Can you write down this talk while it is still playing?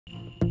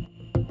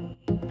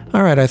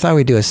Alright, I thought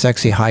we'd do a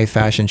sexy high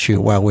fashion shoot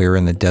while we were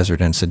in the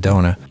desert in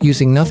Sedona,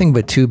 using nothing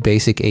but two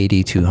basic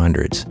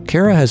AD200s.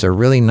 Cara has a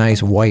really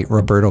nice white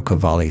Roberto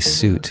Cavalli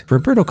suit.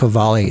 Roberto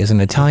Cavalli is an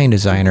Italian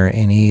designer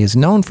and he is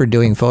known for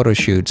doing photo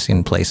shoots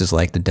in places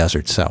like the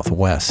desert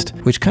Southwest,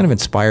 which kind of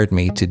inspired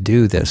me to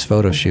do this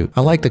photo shoot. I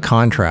like the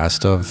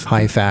contrast of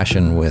high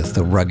fashion with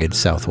the rugged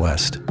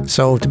Southwest.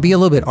 So to be a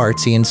little bit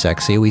artsy and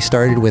sexy, we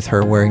started with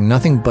her wearing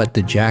nothing but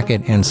the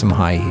jacket and some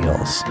high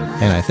heels.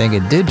 And I think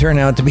it did turn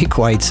out to be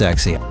quite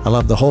sexy. I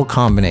love the whole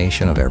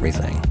combination of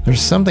everything.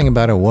 There's something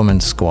about a woman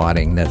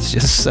squatting that's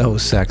just so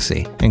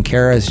sexy, and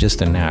Cara is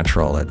just a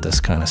natural at this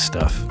kind of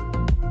stuff.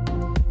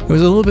 It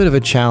was a little bit of a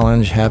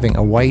challenge having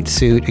a white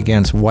suit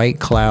against white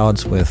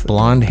clouds with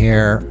blonde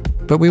hair,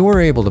 but we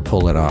were able to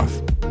pull it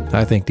off.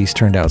 I think these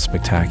turned out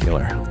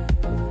spectacular.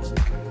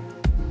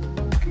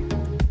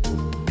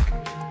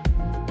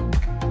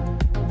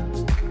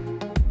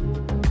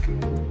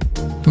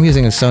 I'm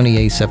using a Sony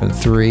A7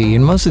 III,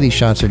 and most of these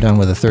shots are done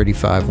with a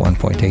 35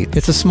 1.8.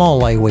 It's a small,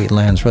 lightweight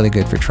lens, really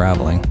good for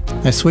traveling.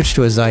 I switched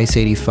to a Zeiss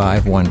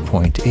 85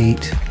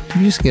 1.8.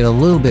 You just get a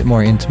little bit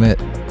more intimate.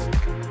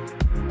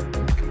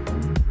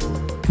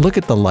 Look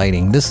at the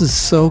lighting. This is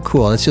so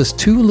cool. It's just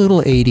two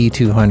little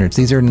AD200s.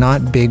 These are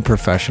not big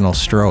professional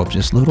strobes,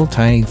 just little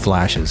tiny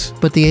flashes.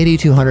 But the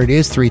AD200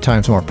 is 3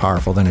 times more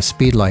powerful than a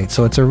speed light,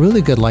 so it's a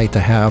really good light to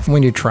have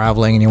when you're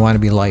traveling and you want to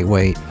be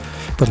lightweight.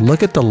 But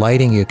look at the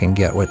lighting you can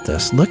get with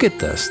this. Look at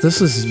this.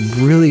 This is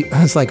really,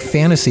 it's like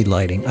fantasy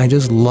lighting. I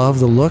just love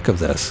the look of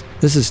this.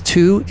 This is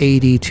two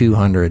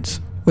AD200s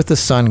with the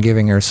sun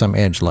giving her some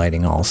edge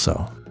lighting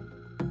also.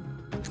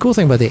 The cool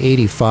thing about the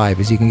 85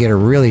 is you can get a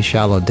really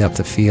shallow depth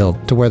of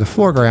field to where the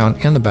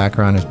foreground and the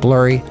background is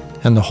blurry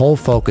and the whole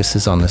focus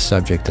is on the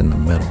subject in the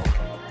middle.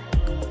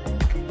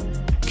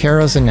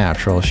 Cara's a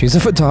natural. She's a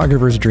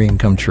photographer's dream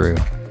come true.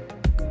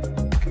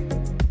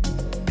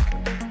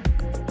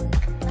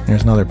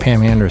 There's another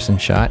Pam Anderson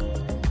shot.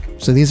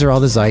 So these are all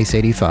the Zeiss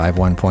 85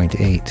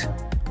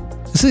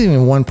 1.8. This isn't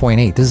even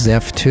 1.8, this is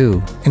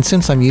f2. And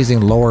since I'm using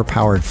lower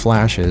powered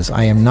flashes,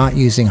 I am not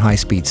using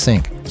high-speed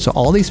sync. So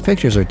all these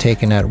pictures are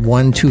taken at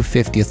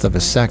 1/250th of a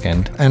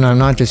second, and I'm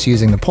not just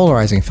using the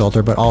polarizing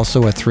filter, but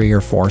also a 3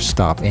 or 4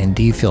 stop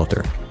ND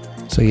filter.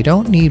 So you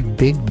don't need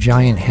big,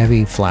 giant,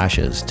 heavy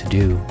flashes to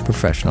do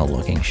professional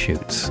looking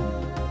shoots.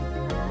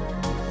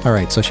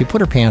 Alright, so she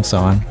put her pants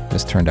on.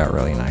 This turned out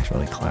really nice,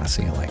 really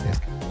classy, I like this.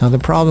 Now the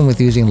problem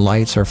with using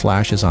lights or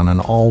flashes on an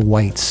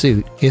all-white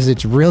suit is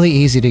it's really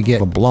easy to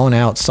get a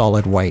blown-out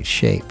solid white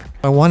shape.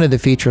 I wanted to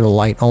feature the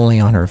light only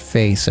on her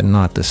face and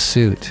not the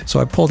suit, so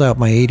I pulled out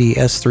my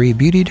AD-S3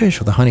 beauty dish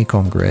with a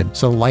honeycomb grid,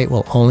 so light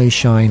will only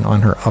shine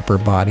on her upper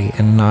body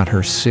and not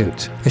her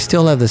suit. I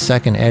still have the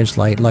second edge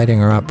light lighting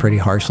her up pretty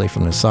harshly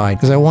from the side,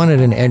 because I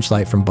wanted an edge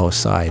light from both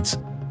sides.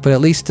 But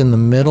at least in the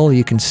middle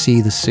you can see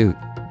the suit.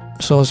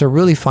 So it's a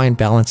really fine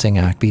balancing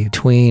act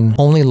between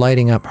only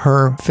lighting up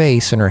her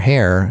face and her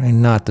hair and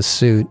not the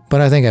suit,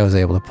 but I think I was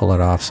able to pull it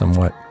off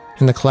somewhat.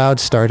 And the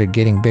clouds started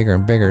getting bigger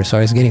and bigger, so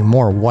I was getting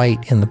more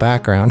white in the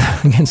background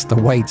against the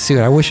white suit.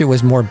 I wish it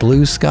was more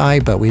blue sky,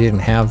 but we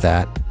didn't have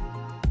that.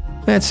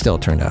 That still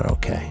turned out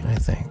okay, I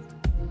think.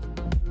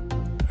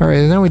 Alright,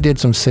 and then we did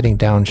some sitting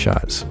down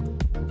shots.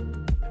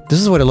 This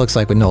is what it looks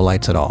like with no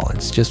lights at all.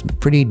 It's just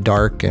pretty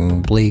dark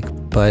and bleak,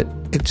 but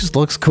it just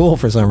looks cool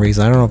for some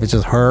reason. I don't know if it's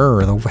just her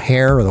or the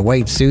hair or the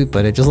white suit,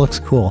 but it just looks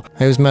cool.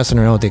 I was messing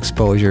around with the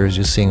exposures,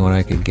 just seeing what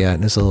I could get.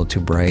 It's a little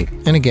too bright.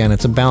 And again,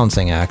 it's a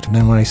balancing act. And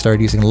then when I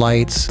started using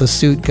lights, the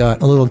suit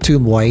got a little too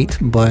white,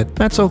 but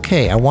that's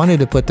okay. I wanted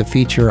to put the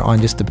feature on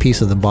just a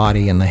piece of the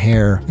body and the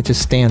hair. It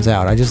just stands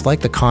out. I just like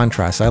the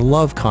contrast. I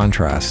love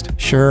contrast.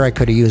 Sure, I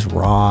could have used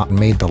raw and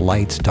made the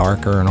lights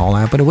darker and all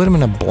that, but it would have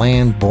been a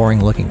bland,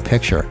 boring looking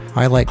picture.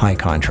 I like high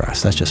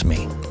contrast. That's just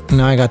me.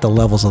 Now I got the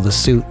levels of the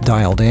suit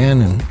dialed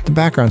in, and the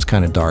background's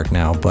kind of dark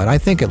now, but I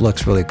think it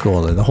looks really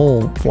cool. The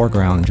whole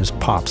foreground just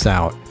pops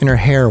out, and her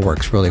hair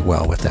works really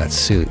well with that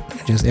suit.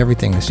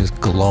 Everything is just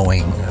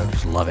glowing. I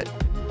just love it.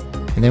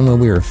 And then when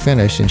we were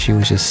finished and she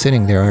was just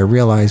sitting there, I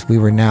realized we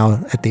were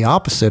now at the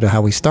opposite of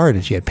how we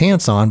started. She had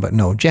pants on, but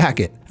no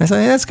jacket. I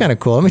said, hey, that's kind of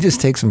cool. Let me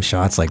just take some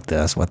shots like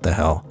this. What the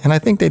hell? And I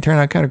think they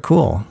turned out kind of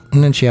cool.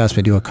 And then she asked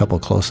me to do a couple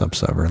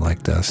close-ups of her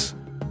like this.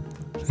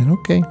 I said,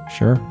 okay,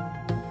 sure.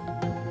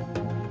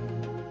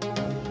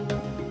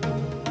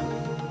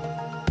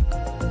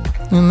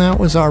 And that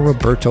was our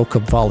Roberto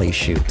Cavalli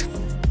shoot.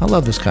 I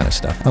love this kind of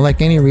stuff. I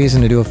like any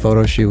reason to do a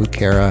photo shoot with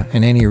Cara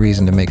and any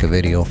reason to make a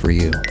video for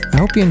you. I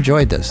hope you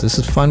enjoyed this. This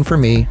is fun for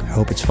me. I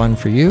hope it's fun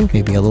for you.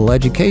 Maybe a little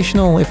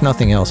educational, if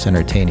nothing else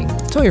entertaining.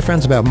 Tell your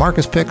friends about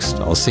Markus Pics.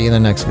 I'll see you in the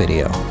next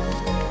video.